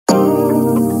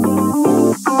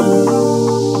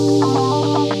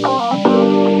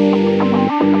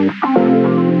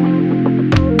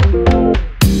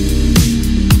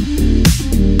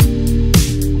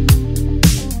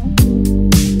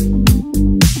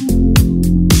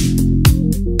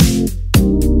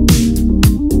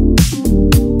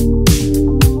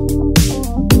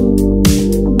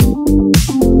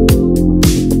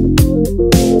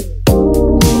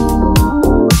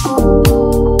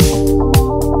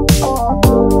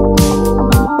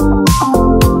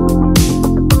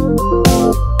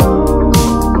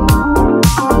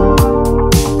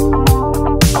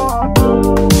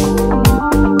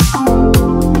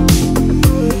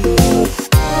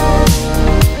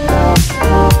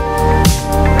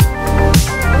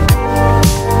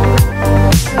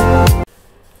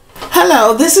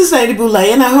Hello, this is Lady Boule,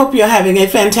 and I hope you're having a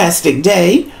fantastic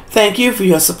day. Thank you for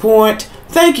your support.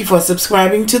 Thank you for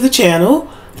subscribing to the channel.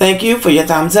 Thank you for your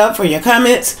thumbs up, for your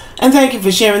comments, and thank you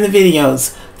for sharing the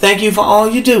videos. Thank you for all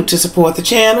you do to support the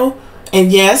channel.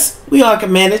 And yes, we are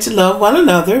commanded to love one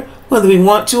another, whether we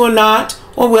want to or not,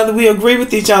 or whether we agree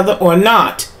with each other or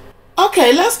not.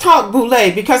 Okay, let's talk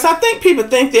Boule, because I think people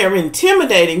think they're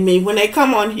intimidating me when they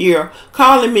come on here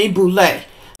calling me Boule.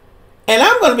 And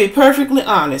I'm going to be perfectly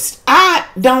honest. I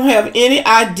don't have any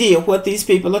idea what these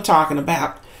people are talking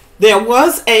about. There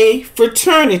was a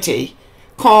fraternity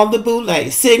called the Boule,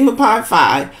 Sigma Pi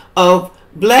Phi, of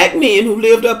black men who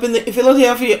lived up in the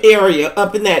Philadelphia area,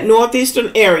 up in that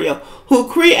northeastern area, who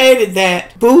created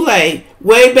that Boule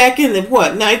way back in the,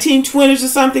 1920s or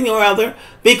something or other,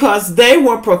 because they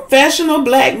were professional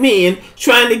black men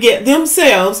trying to get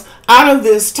themselves out of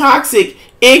this toxic,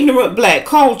 ignorant black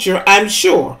culture, I'm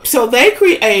sure. So they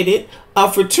created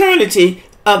a fraternity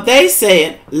of, they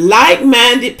said,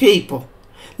 like-minded people.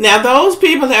 Now those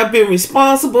people have been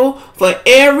responsible for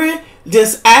every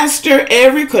disaster,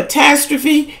 every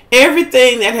catastrophe,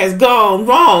 everything that has gone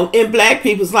wrong in black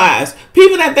people's lives.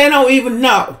 People that they don't even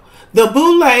know. The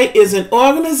Boule is an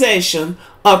organization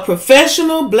of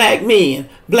professional black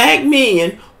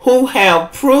men who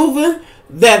have proven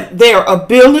that their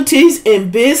abilities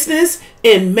in business,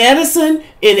 in medicine,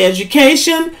 in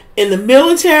education, in the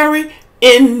military,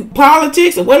 in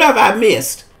politics, or whatever I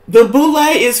missed. The Boule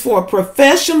is for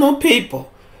professional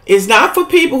people. It's not for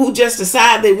people who just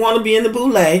decide they want to be in the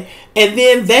Boule, and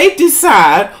then they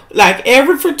decide, like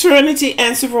every fraternity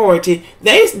and sorority,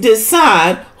 they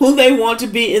decide who they want to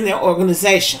be in their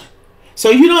organization. So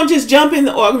you don't just jump in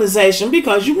the organization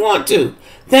because you want to.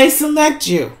 They select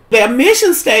you. Their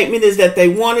mission statement is that they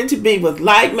wanted to be with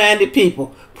like-minded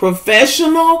people,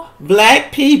 professional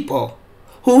black people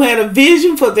who had a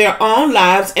vision for their own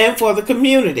lives and for the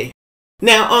community.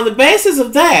 Now, on the basis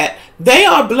of that, they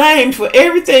are blamed for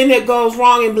everything that goes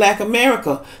wrong in black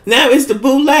America. Now, it's the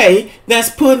Boule that's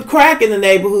putting crack in the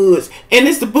neighborhoods, and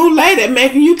it's the Boule that's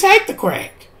making you take the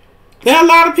crack. There are a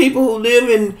lot of people who live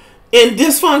in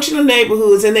dysfunctional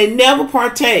neighborhoods, and they never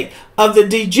partake of the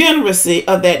degeneracy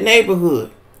of that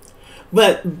neighborhood.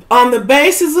 But on the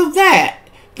basis of that,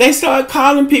 they started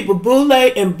calling people Boule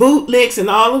and bootlicks and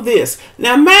all of this.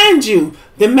 Now, mind you,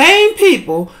 the main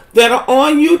people that are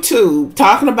on YouTube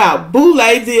talking about Boule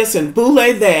this and Boule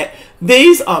that,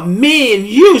 these are men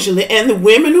usually, and the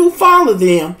women who follow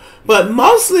them, but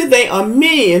mostly they are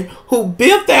men who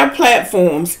built their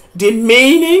platforms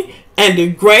demeaning and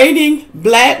degrading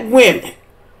black women,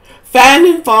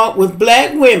 finding fault with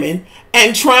black women,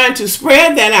 and trying to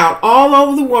spread that out all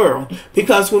over the world.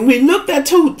 Because when we looked at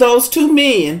those two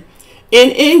men in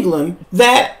England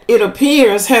that it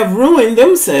appears have ruined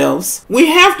themselves, we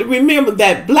have to remember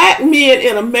that black men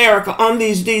in America on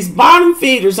these bottom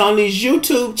feeders on these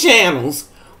YouTube channels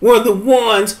were the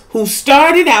ones who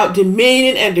started out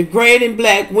demeaning and degrading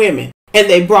black women. And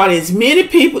they brought as many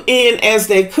people in as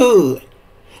they could.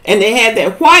 And they had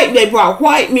that they brought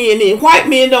white men in. White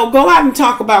men don't go out and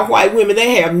talk about white women.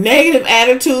 They have negative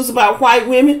attitudes about white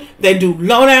women. They do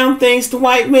low down things to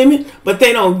white women, but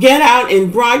they don't get out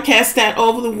and broadcast that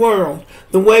over the world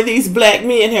the way these black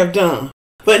men have done.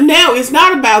 But now it's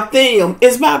not about them,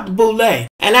 it's about the Boule.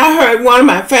 And I heard one of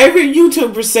my favorite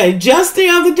YouTubers say just the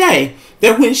other day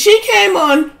that when she came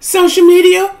on social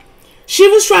media, she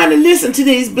was trying to listen to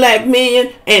these black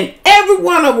men, and every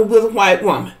one of them was a white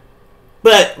woman.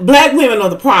 But black women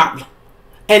are the problem.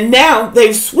 And now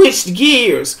they've switched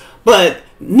gears, but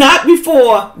not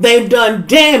before they've done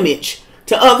damage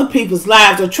to other people's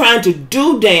lives or trying to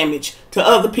do damage to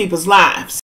other people's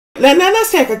lives. Now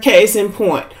let's take a case in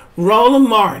point. Roland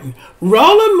Martin.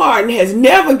 Roland Martin has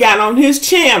never got on his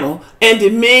channel and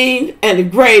demeaned and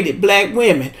degraded black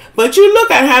women. But you look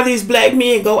at how these black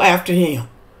men go after him.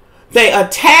 They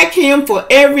attack him for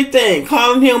everything,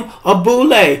 calling him a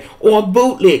Boule or a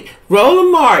bootlick.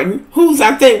 Roland Martin, who's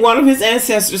I think one of his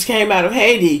ancestors came out of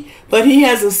Haiti, but he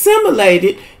has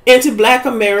assimilated into black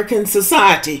American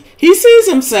society. He sees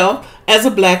himself as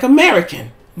a black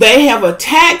American. They have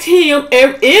attacked him,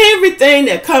 everything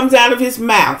that comes out of his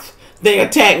mouth, they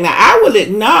attack. Now, I will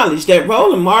acknowledge that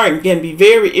Roland Martin can be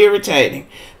very irritating,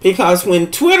 because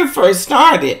when Twitter first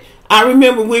started, I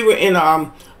remember we were in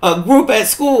a group at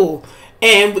school,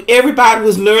 and everybody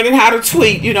was learning how to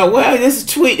tweet. You know, well, this is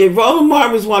tweet. And Roland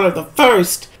Martin was one of the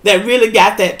first that really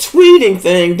got that tweeting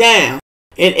thing down.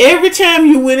 And every time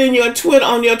you went in your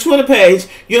on your Twitter page,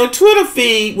 your Twitter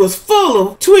feed was full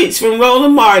of tweets from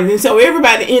Roland Martin. And so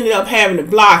everybody ended up having to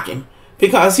block him,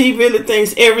 because he really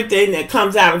thinks everything that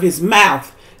comes out of his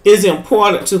mouth is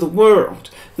important to the world.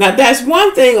 Now, that's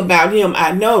one thing about him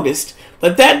I noticed,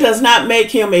 but that does not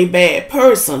make him a bad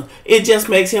person. It just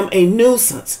makes him a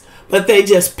nuisance. But they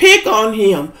just pick on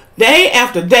him day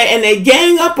after day, and they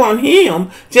gang up on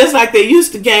him just like they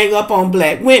used to gang up on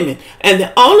black women. And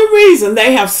the only reason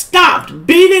they have stopped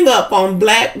beating up on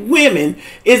black women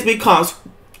is because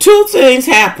two things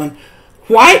happened.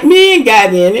 White men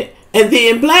got in it, and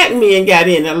then black men got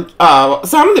in it.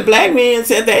 Some of the black men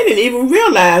said they didn't even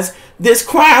realize this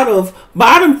crowd of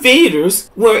bottom feeders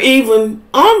were even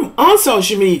on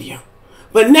social media.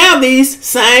 But now these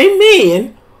same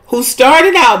men who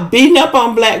started out beating up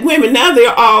on black women, now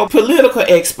they're all political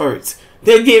experts.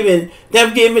 They're giving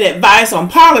advice on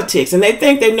politics, and they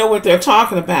think they know what they're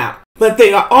talking about. But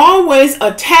they are always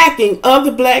attacking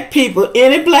other black people.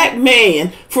 Any black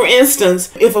man, for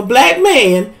instance, if a black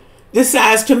man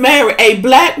decides to marry a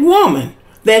black woman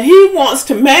that he wants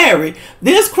to marry,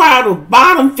 this crowd of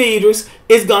bottom feeders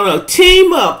is going to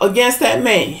team up against that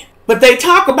man. But they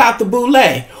talk about the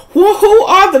boule. Who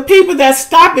are the people that's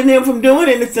stopping them from doing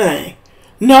anything?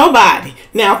 Nobody.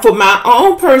 Now, for my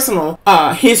own personal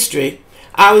history,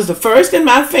 I was the first in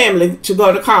my family to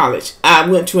go to college. I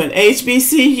went to an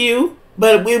HBCU,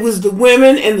 but it was the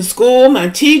women in the school, my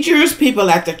teachers, people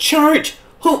at the church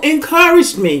who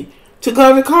encouraged me to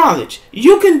go to college.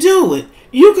 You can do it.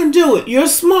 You can do it. You're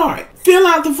smart. Fill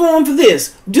out the form for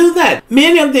this. Do that.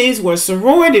 Many of these were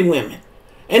sorority women.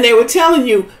 And they were telling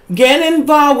you, get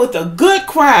involved with a good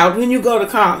crowd when you go to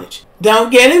college.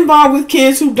 Don't get involved with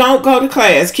kids who don't go to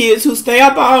class. Kids who stay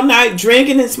up all night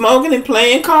drinking and smoking and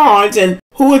playing cards and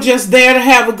who are just there to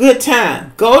have a good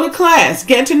time. Go to class.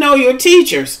 Get to know your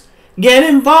teachers. Get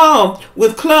involved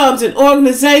with clubs and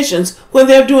organizations where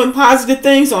they're doing positive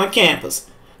things on campus.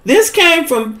 This came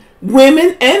from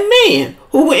women and men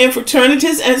who were in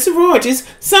fraternities and sororities.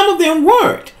 Some of them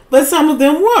weren't, but some of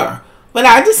them were. But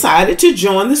I decided to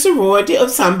join the sorority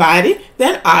of somebody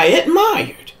that I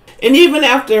admired. And even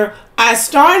after I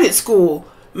started school,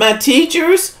 my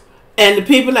teachers and the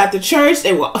people at the church,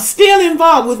 they were still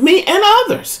involved with me and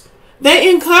others.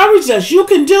 They encouraged us. You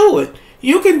can do it.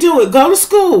 You can do it. Go to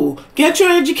school. Get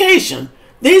your education.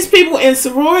 These people in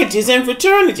sororities and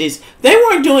fraternities, they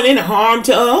weren't doing any harm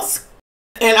to us.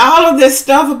 And all of this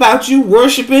stuff about you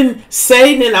worshiping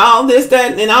Satan and all this,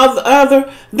 that, and all the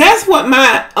other, that's what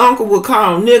my uncle would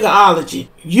call niggerology.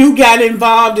 You got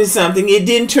involved in something. It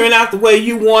didn't turn out the way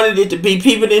you wanted it to be.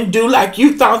 People didn't do like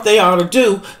you thought they ought to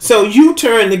do. So you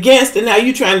turned against it. Now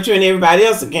you're trying to turn everybody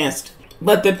else against it.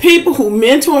 But the people who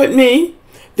mentored me,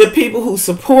 the people who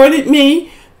supported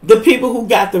me, the people who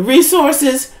got the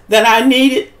resources that I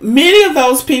needed, many of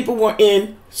those people were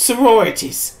in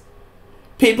sororities.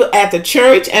 People at the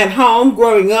church, at home,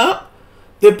 growing up,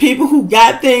 the people who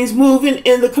got things moving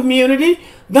in the community,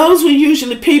 those were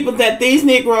usually people that these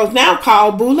Negroes now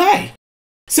call boule.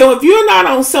 So if you're not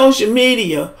on social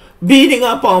media beating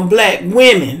up on black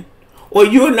women, or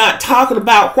you're not talking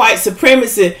about white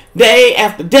supremacy day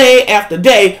after day after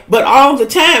day, but all the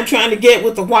time trying to get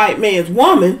with the white man's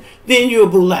woman, then you're a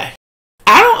boule. I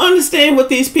don't understand what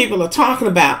these people are talking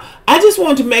about. I just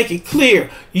want to make it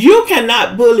clear. You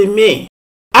cannot bully me.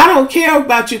 I don't care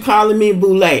about you calling me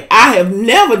boule. I have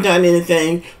never done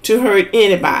anything to hurt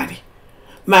anybody.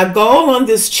 My goal on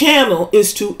this channel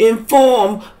is to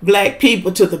inform black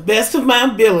people to the best of my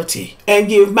ability and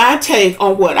give my take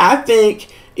on what I think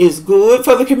is good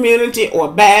for the community or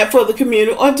bad for the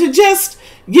community, or to just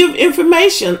give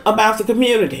information about the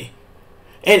community.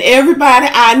 And everybody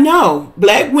I know,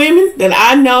 black women that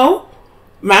I know,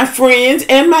 my friends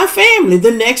and my family,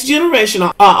 the next generation,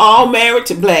 are all married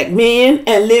to black men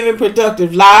and living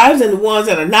productive lives. And the ones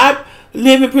that are not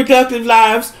living productive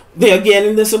lives, they're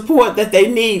getting the support that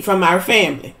they need from our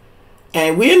family.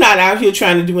 And we're not out here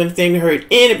trying to do anything to hurt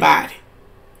anybody.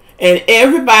 And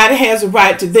everybody has a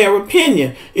right to their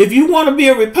opinion. If you want to be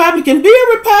a Republican, be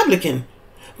a Republican.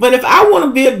 But if I want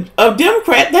to be a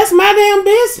Democrat, that's my damn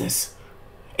business.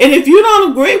 And if you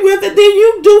don't agree with it, then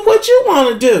you do what you want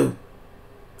to do.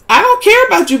 I don't care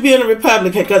about you being a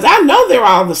Republican because I know they're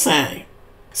all the same.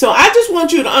 So I just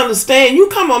want you to understand, you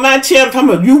come on my channel talking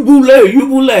about you boule, you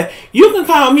boule. You can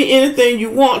call me anything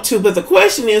you want to, but the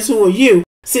question is, who are you?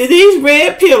 See, these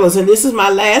red pillars, and this is my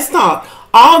last thought,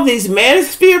 all these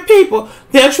manosphere people,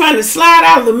 they're trying to slide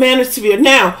out of the manosphere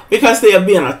now because they are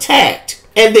being attacked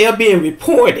and they are being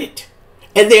reported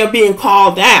and they are being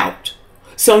called out.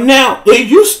 So now they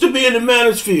used to be in the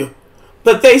manosphere,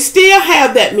 but they still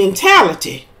have that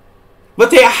mentality. But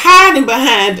they're hiding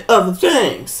behind other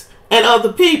things and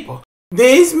other people.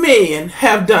 These men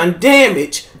have done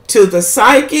damage to the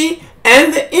psyche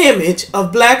and the image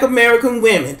of black American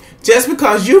women. Just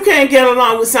because you can't get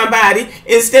along with somebody,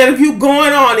 instead of you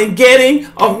going on and getting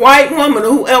a white woman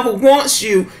or whoever wants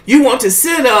you, you want to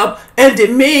sit up and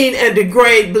demean and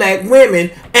degrade black women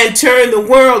and turn the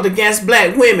world against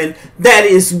black women. That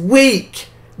is weak.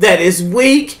 That is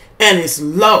weak and it's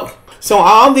low. So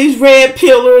all these red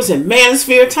pillars and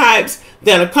manosphere types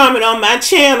that are coming on my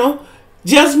channel,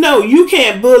 just know you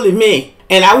can't bully me.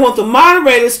 And I want the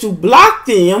moderators to block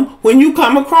them when you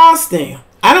come across them.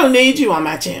 I don't need you on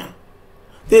my channel.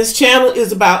 This channel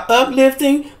is about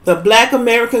uplifting the Black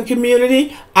American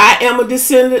community. I am a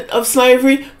descendant of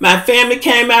slavery. My family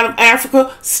came out of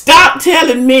Africa. Stop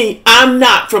telling me I'm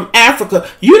not from Africa.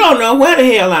 You don't know where the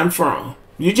hell I'm from.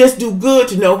 You just do good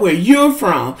to know where you're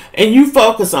from, and you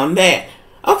focus on that.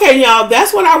 Okay, y'all,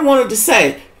 that's what I wanted to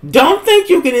say. Don't think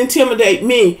you can intimidate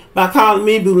me by calling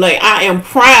me Boule. I am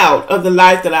proud of the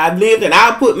life that I've lived, and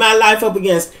I'll put my life up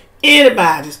against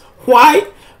anybody's.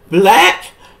 White, black,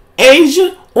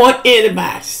 Asian, or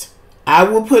anybody's. I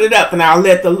will put it up, and I'll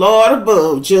let the Lord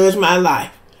above judge my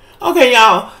life. Okay,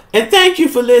 y'all, and thank you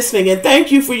for listening, and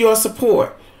thank you for your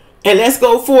support. And let's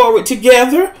go forward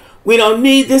together. We don't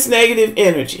need this negative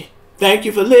energy. Thank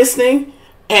you for listening,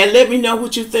 and let me know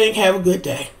what you think. Have a good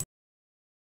day.